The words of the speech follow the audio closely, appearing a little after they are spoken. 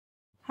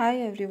Hi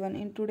everyone,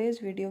 in today's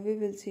video we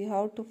will see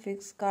how to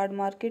fix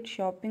Cardmarket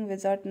shopping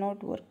wizard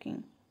not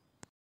working.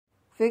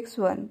 Fix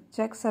 1.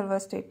 Check server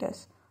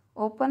status.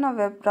 Open a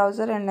web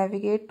browser and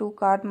navigate to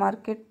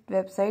Cardmarket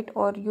website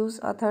or use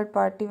a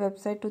third-party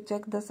website to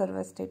check the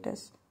server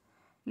status.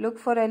 Look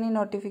for any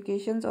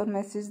notifications or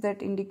messages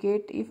that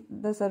indicate if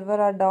the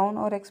server are down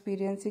or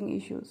experiencing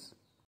issues.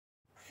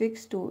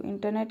 Fix 2.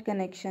 Internet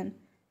connection.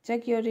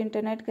 Check your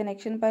internet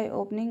connection by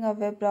opening a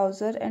web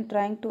browser and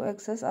trying to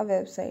access a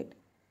website.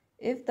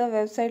 If the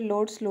website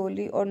loads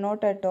slowly or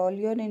not at all,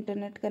 your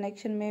internet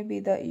connection may be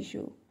the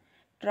issue.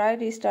 Try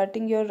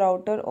restarting your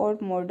router or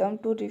modem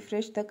to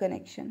refresh the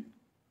connection.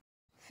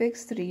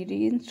 Fix 3.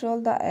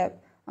 Reinstall the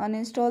app.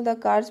 Uninstall the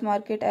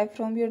Cardmarket app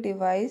from your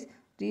device.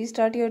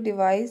 Restart your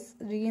device.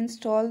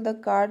 Reinstall the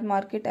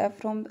Cardmarket app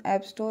from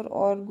App Store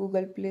or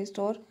Google Play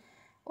Store.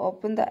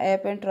 Open the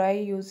app and try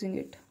using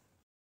it.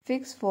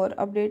 Fix 4.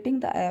 Updating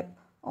the app.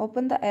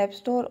 Open the App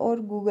Store or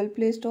Google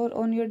Play Store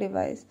on your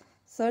device.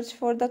 Search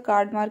for the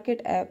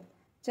Cardmarket app.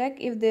 Check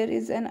if there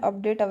is an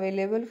update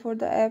available for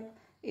the app.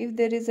 If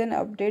there is an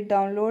update,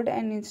 download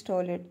and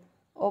install it.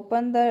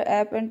 Open the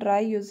app and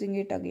try using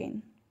it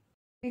again.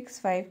 Fix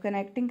 5.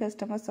 Connecting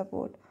customer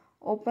support.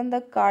 Open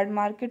the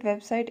Cardmarket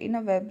website in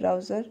a web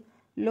browser.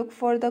 Look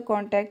for the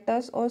Contact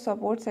Us or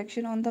Support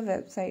section on the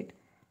website.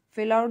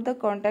 Fill out the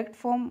contact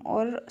form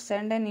or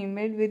send an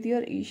email with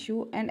your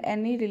issue and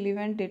any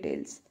relevant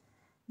details.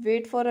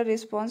 Wait for a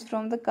response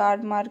from the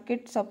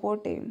Cardmarket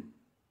support team.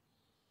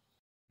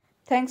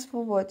 Thanks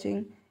for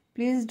watching.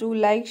 Please do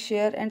like,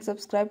 share and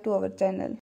subscribe to our channel.